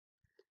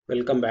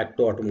Welcome back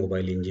to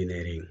automobile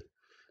engineering.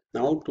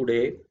 Now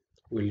today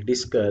we'll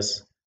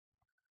discuss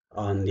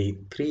on the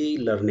three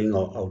learning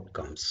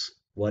outcomes.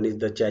 One is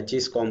the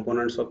chassis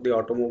components of the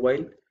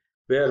automobile,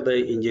 where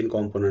the engine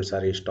components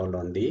are installed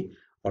on the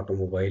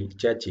automobile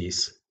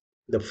chassis.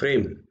 The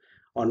frame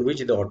on which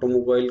the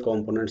automobile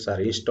components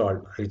are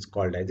installed is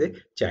called as a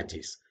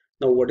chassis.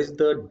 Now what is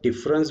the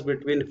difference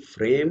between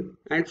frame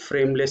and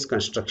frameless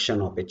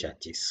construction of a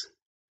chassis?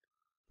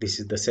 This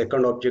is the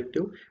second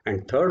objective,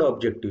 and third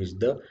objective is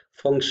the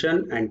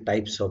function and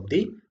types of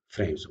the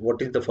frames.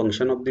 What is the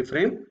function of the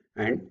frame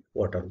and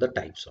what are the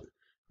types of?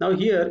 Now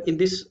here in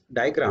this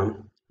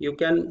diagram you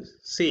can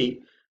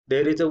see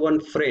there is a one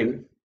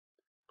frame.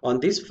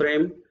 On this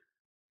frame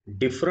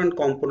different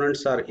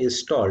components are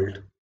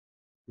installed.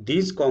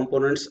 These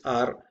components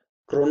are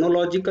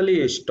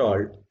chronologically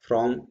installed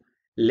from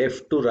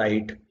left to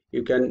right.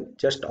 You can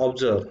just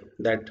observe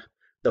that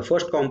the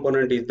first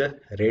component is the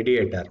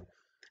radiator.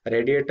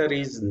 Radiator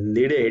is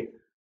needed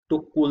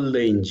to cool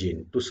the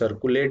engine, to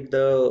circulate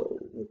the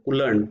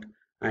coolant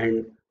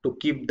and to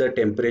keep the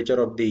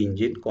temperature of the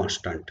engine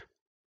constant.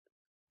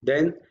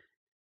 Then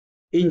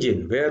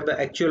engine, where the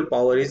actual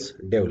power is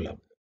developed.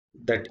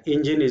 That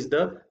engine is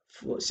the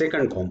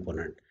second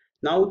component.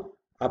 Now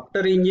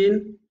after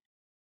engine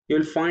you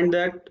will find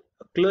that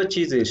clutch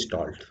is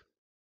installed.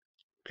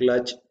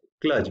 Clutch,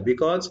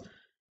 because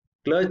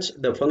clutch,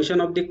 the function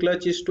of the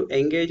clutch is to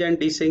engage and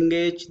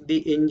disengage the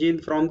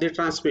engine from the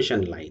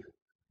transmission line.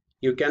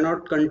 You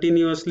cannot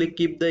continuously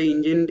keep the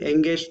engine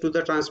engaged to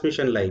the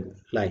transmission line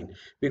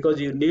because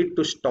you need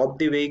to stop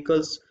the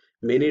vehicles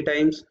many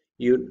times.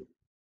 At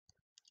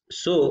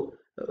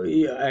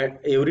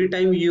every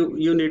time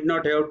you need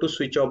not have to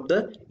switch off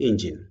the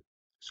engine.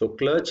 So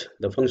clutch,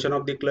 the function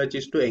of the clutch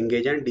is to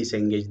engage and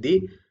disengage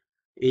the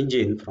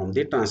engine from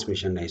the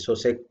transmission line. So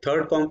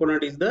third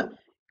component is the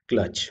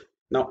clutch.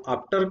 Now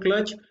after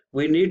clutch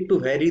we need to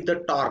vary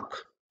the torque.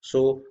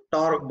 So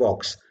torque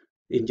box,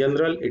 in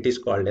general it is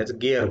called as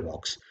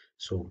gearbox.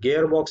 So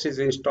gearbox is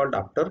installed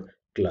after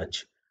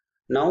clutch.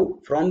 Now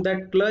from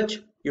that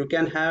clutch you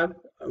can have,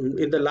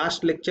 in the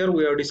last lecture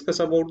we have discussed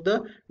about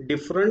the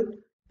different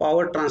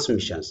power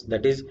transmissions,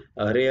 that is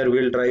rear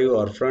wheel drive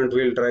or front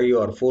wheel drive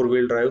or four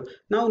wheel drive.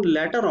 Now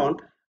later on,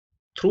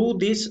 through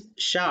these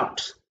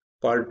shafts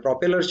called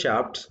propeller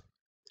shafts,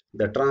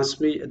 the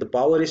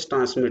power is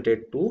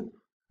transmitted to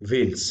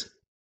wheels,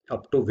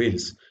 up to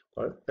wheels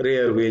or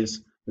rear wheels,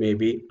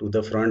 maybe to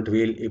the front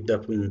wheel. If the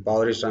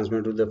power is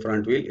transmitted to the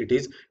front wheel, it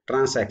is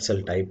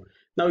transaxle type.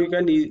 Now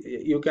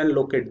you can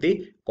locate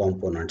the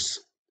components,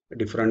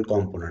 different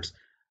components.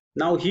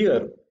 Now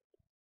here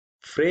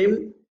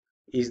frame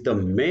is the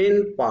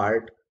main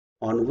part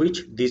on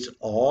which these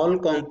all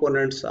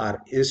components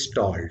are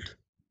installed.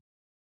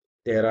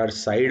 There are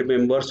side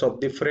members of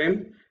the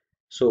frame.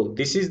 So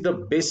this is the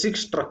basic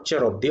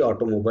structure of the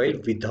automobile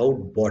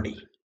without body.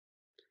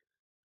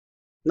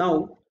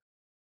 Now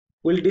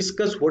we'll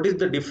discuss what is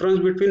the difference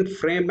between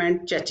frame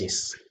and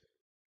chassis.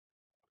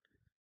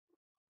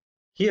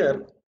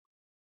 Here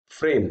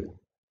frame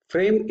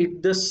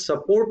is the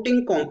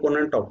supporting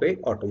component of a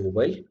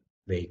automobile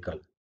vehicle.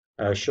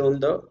 I have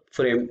shown the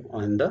frame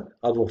on the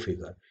above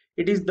figure.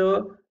 It is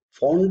the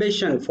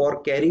foundation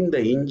for carrying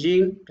the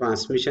engine,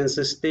 transmission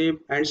system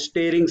and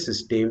steering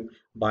system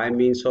by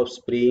means of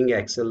spring,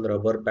 axle,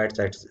 rubber pads,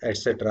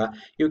 etc.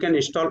 You can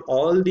install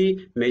all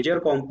the major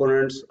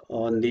components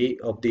of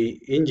the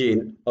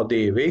engine of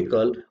the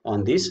vehicle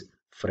on this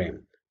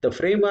frame. The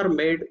frame are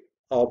made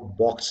of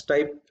box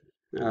type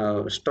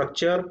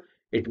structure.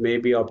 It may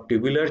be of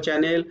tubular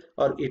channel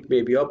or it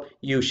may be of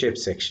U-shaped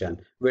section,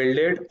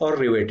 welded or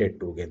riveted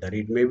together.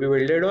 It may be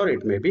welded or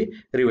it may be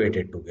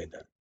riveted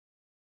together.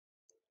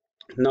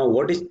 Now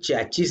what is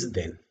chassis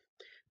then?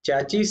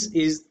 Chassis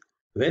is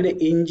when an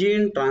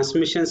engine,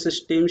 transmission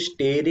system,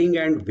 steering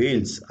and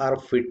wheels are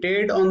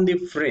fitted on the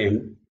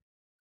frame.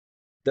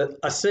 The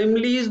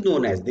assembly is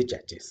known as the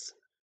chassis.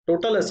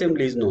 Total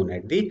assembly is known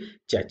as the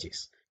chassis.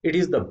 It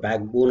is the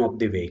backbone of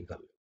the vehicle.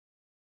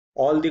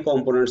 All the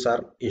components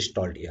are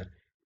installed here.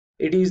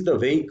 It is the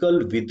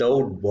vehicle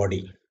without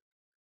body.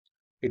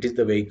 It is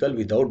the vehicle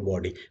without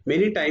body.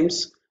 Many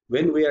times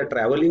when we are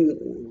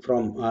traveling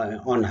from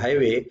on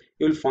highway,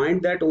 you will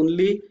find that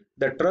only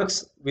the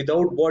trucks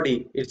without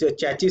body, it's a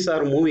chassis,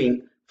 are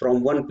moving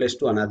from one place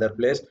to another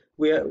place.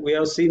 We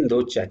have seen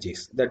those chassis.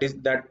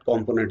 That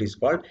component is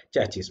called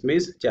chassis.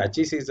 Means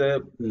chassis is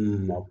a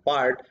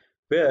part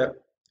where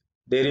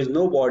there is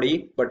no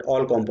body but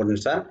all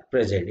components are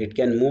present. It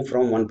can move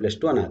from one place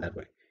to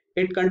another.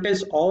 It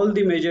contains all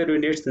the major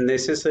units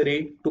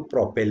necessary to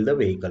propel the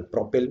vehicle.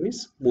 Propel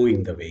means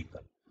moving the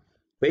vehicle.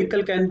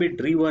 Vehicle can be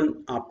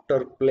driven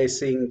after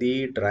placing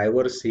the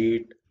driver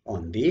seat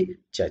on the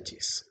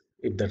chassis.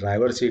 If the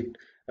driver seat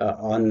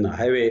on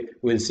highway,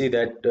 we'll see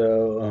that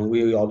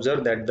we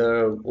observe that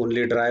the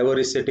only driver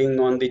is sitting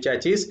on the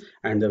chassis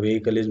and the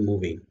vehicle is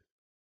moving.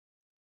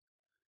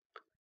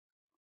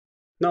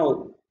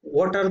 Now,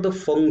 what are the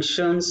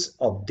functions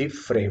of the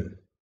frame?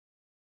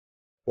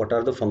 What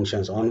are the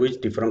functions on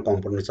which different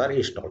components are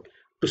installed?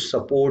 to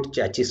support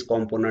chassis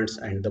components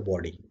and the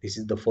body. This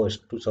is the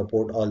first, to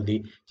support all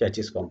the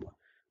chassis components.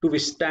 To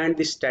withstand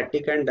the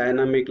static and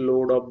dynamic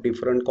load of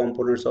different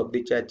components of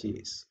the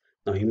chassis.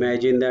 Now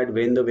imagine that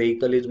when the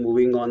vehicle is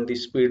moving on the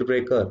speed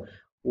breaker,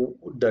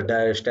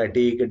 the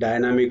static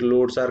dynamic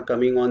loads are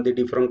coming on the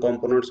different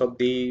components of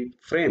the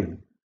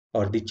frame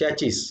or the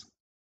chassis.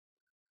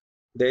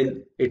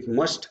 Then it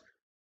must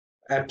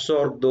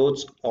absorb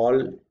those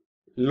all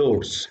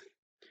loads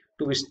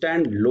to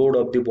withstand load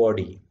of the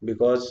body,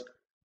 because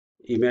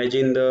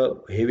imagine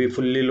the heavy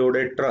fully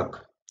loaded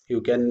truck.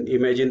 You can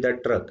imagine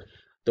that truck,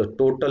 the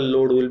total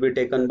load will be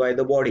taken by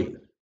the body.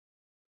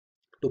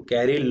 To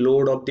carry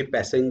load of the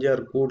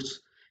passenger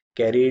goods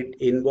carried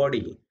in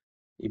body,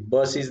 if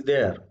bus is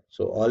there,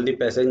 so all the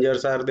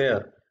passengers are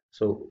there,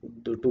 so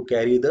to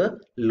carry the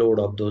load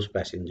of those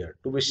passengers,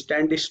 to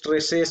withstand the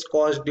stresses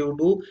caused due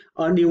to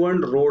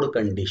uneven road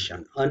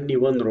conditions.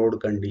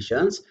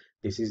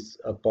 This is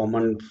a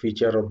common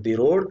feature of the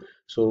road,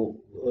 so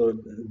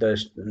the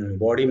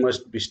body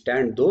must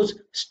withstand those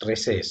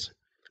stresses.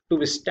 To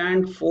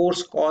withstand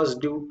force caused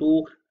due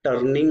to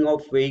turning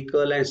of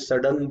vehicle and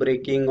sudden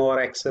braking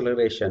or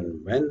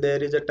acceleration. When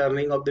there is a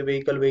turning of the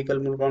vehicle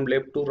move from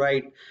left to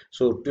right,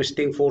 so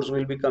twisting force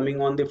will be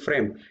coming on the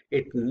frame.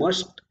 It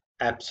must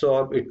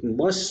absorb, it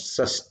must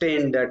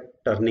sustain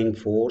that turning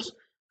force,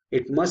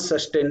 it must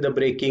sustain the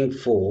braking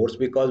force,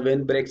 because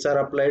when brakes are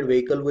applied,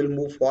 vehicle will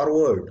move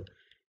forward.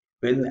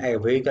 When a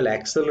vehicle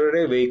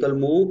accelerates, vehicle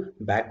move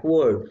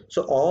backward.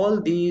 So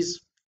all these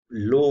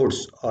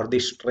loads or the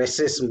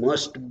stresses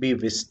must be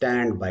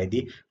withstand by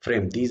the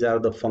frame. These are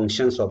the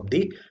functions of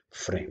the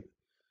frame.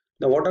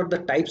 Now what are the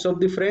types of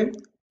the frame?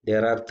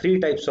 There are three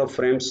types of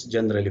frames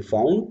generally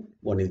found.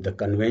 One is the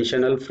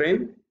conventional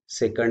frame,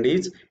 second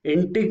is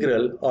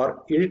integral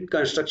or unit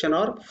construction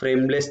or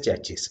frameless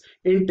chassis.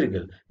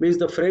 Integral means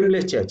the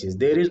frameless chassis,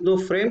 there is no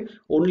frame,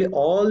 only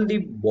all the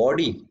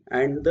body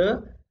and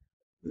the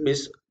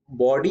means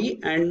body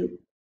and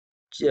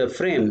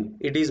frame,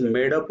 it is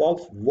made up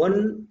of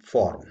one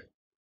form.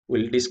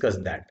 We'll discuss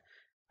that.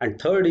 And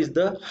third is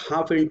the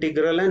half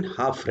integral and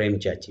half frame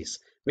chassis,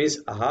 means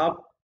half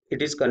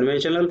it is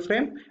conventional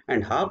frame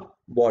and half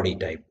body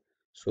type.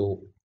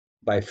 So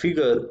by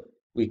figure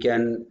we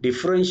can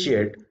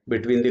differentiate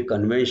between the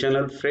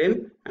conventional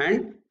frame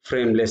and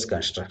frameless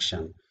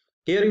construction.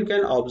 Here you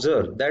can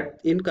observe that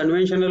in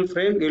conventional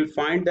frame you will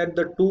find that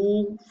the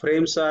two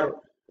frames are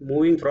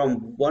moving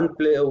from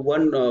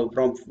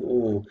from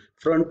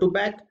front to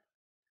back,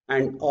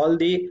 and all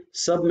the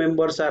sub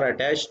members are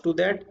attached to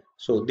that.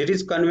 So this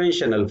is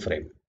conventional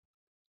frame.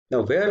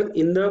 Now where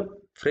in the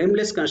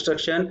frameless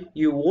construction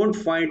you won't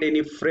find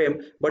any frame,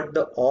 but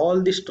the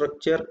all the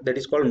structure, that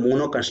is called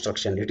mono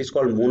construction. It is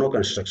called mono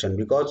construction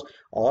because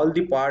all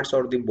the parts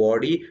or the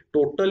body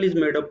total is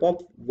made up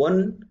of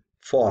one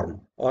form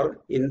or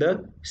in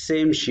the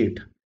same sheet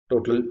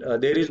total.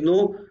 There is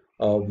no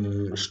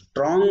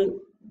strong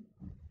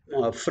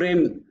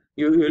frame.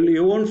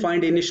 You won't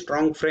find any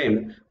strong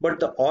frame, but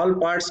the all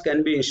parts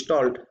can be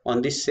installed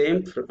on the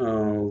same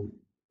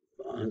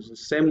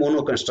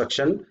mono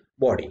construction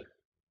body.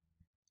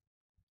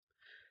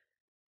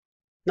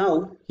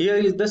 Now here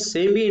is the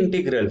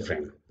semi-integral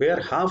frame, where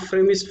half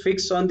frame is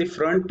fixed on the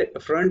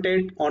front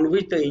end on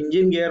which the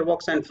engine,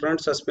 gearbox and front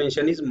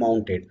suspension is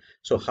mounted.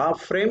 So half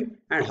frame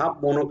and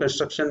half mono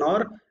construction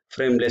or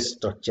frameless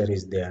structure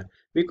is there,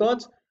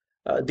 because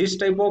this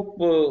type of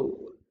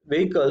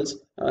vehicles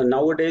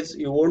nowadays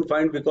you won't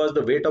find, because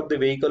the weight of the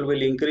vehicle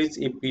will increase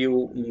if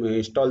you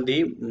install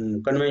the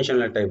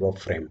conventional type of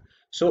frame.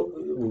 So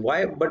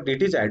why, but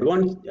it is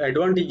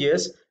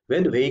advantageous.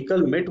 When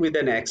vehicle met with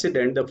an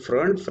accident, the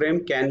front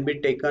frame can be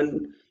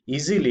taken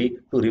easily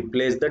to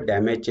replace the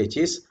damaged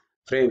chassis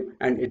frame,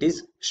 and it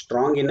is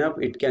strong enough,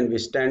 it can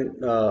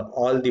withstand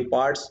all the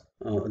parts,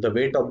 the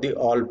weight of the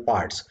all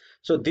parts.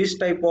 So this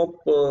type of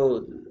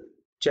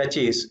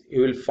chassis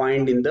you will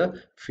find in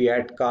the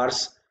Fiat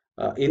cars,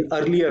 in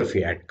earlier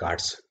Fiat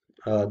cars.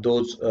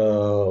 Those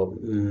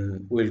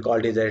we'll call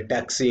it as a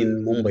taxi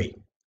in Mumbai.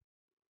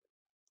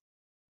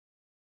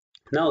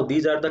 Now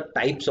these are the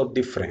types of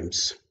the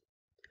frames.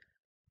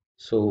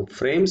 So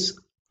frames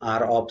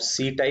are of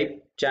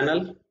C-type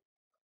channel,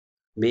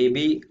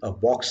 maybe a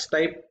box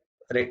type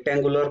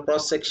rectangular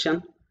cross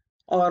section,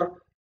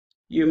 or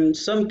in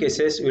some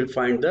cases you will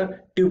find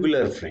the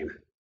tubular frame.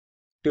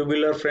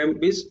 Tubular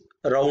frame is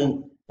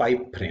round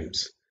pipe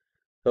frames.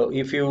 So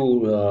if you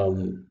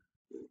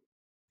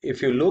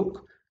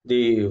look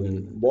the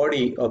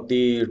body of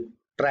the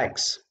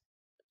tracks,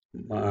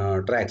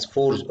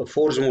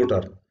 forge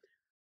motor,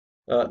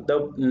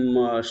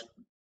 the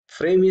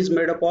frame is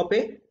made up of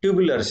a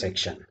tubular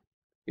section.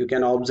 You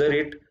can observe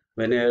it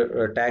when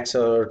a tracks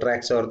or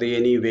the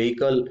any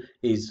vehicle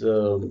is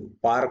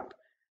parked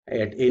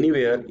at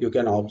anywhere. You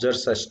can observe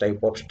such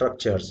type of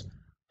structures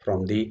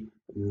from the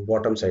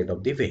bottom side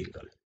of the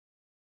vehicle.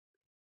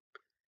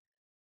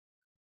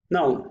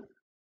 Now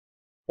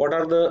what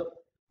are the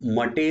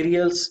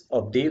materials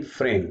of the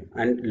frame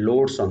and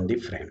loads on the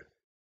frame?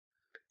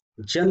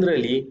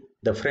 Generally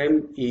The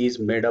frame is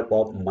made up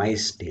of mild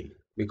steel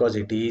because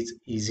it is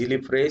easily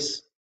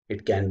pressed,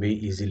 it can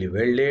be easily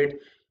welded,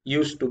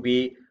 used to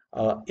be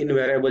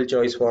invariable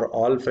choice for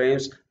all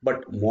frames,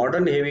 but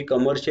modern heavy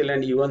commercial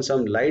and even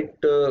some light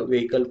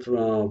vehicle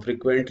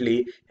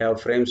frequently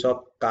have frames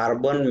of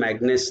carbon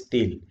magnet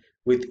steel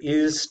with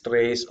yield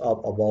stress of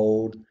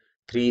about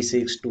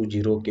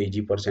 3620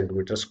 kg per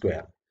centimeter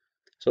square.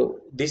 So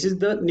this is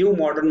the new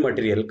modern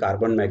material,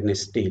 carbon magnet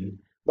steel,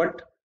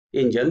 but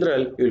in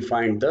general you will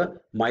find the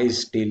mild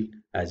steel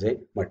as a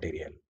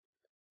material.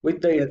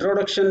 With the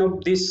introduction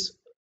of this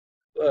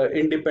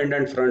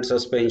independent front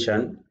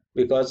suspension,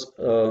 because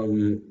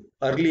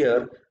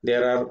earlier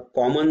there are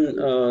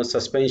common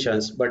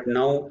suspensions, but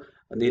now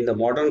in the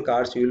modern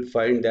cars you will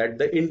find that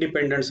the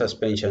independent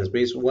suspensions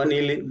means one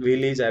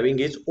wheel is having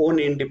its own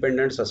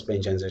independent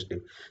suspension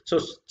system. So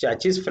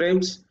chassis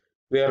frames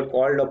were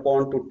called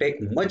upon to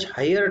take much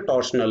higher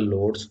torsional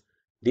loads.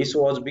 This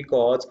was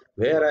because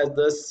whereas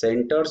the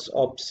centers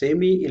of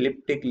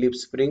semi-elliptic lip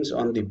springs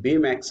on the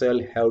beam axle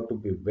have to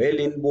be well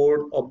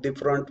inboard of the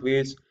front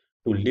wheels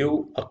to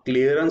leave a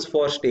clearance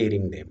for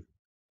steering them.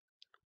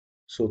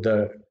 So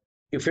the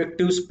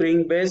effective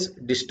spring base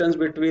distance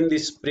between the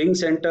spring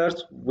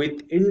centers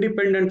with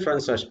independent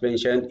front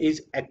suspension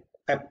is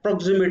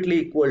approximately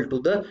equal to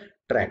the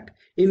track.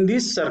 In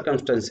these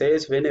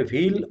circumstances, when a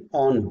wheel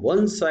on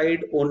one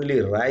side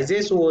only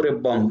rises over a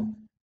bump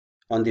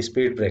on the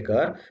speed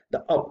breaker,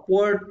 the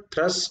upward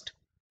thrust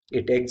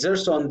it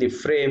exerts on the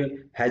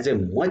frame has a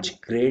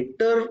much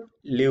greater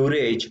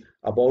leverage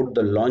about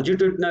the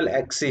longitudinal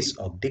axis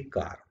of the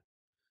car.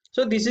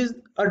 So this is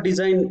a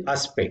design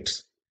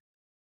aspects.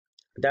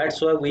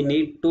 That's why we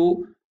need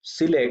to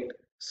select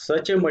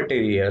such a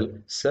material,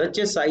 such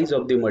a size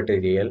of the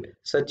material,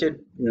 such a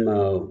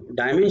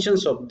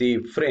dimensions of the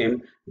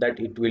frame that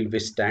it will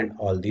withstand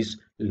all these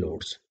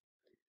loads.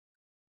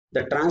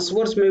 The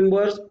transverse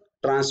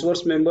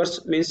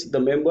members means the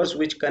members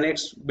which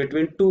connects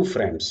between two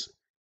frames.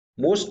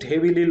 Most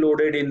heavily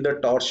loaded in the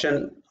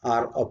torsion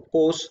are of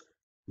course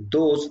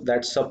those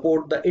that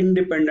support the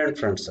independent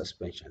front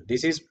suspension.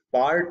 This is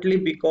partly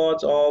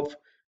because of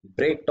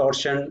brake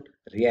torsion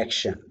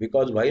reaction,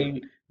 because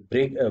when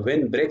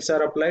brakes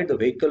are applied the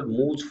vehicle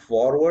moves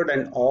forward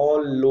and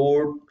all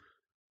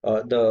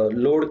the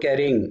load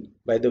carrying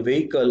by the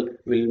vehicle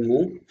will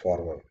move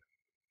forward.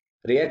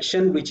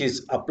 Reaction which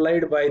is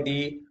applied by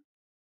the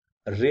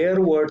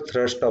rearward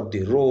thrust of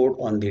the rod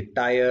on the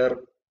tire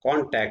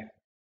contact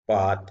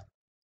path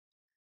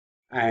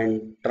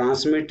and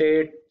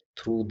transmitted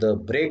through the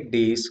brake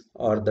disc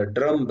or the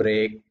drum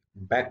brake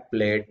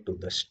backplate to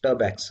the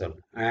stub axle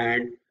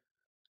and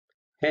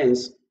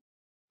hence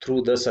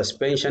through the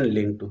suspension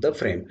link to the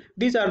frame.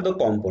 These are the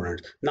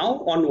components.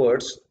 Now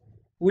onwards,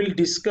 we'll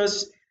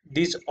discuss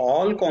these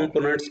all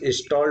components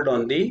installed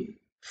on the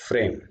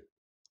frame.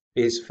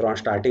 Is from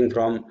starting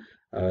from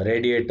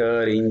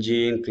radiator,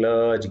 engine,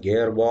 clutch,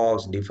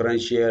 gearbox,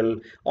 differential,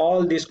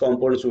 all these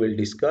components we will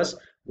discuss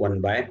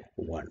one by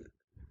one.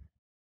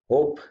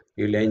 Hope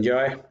you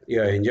have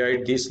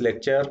enjoyed this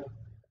lecture,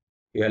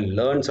 you have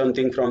learned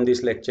something from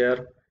this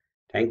lecture.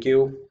 Thank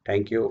you.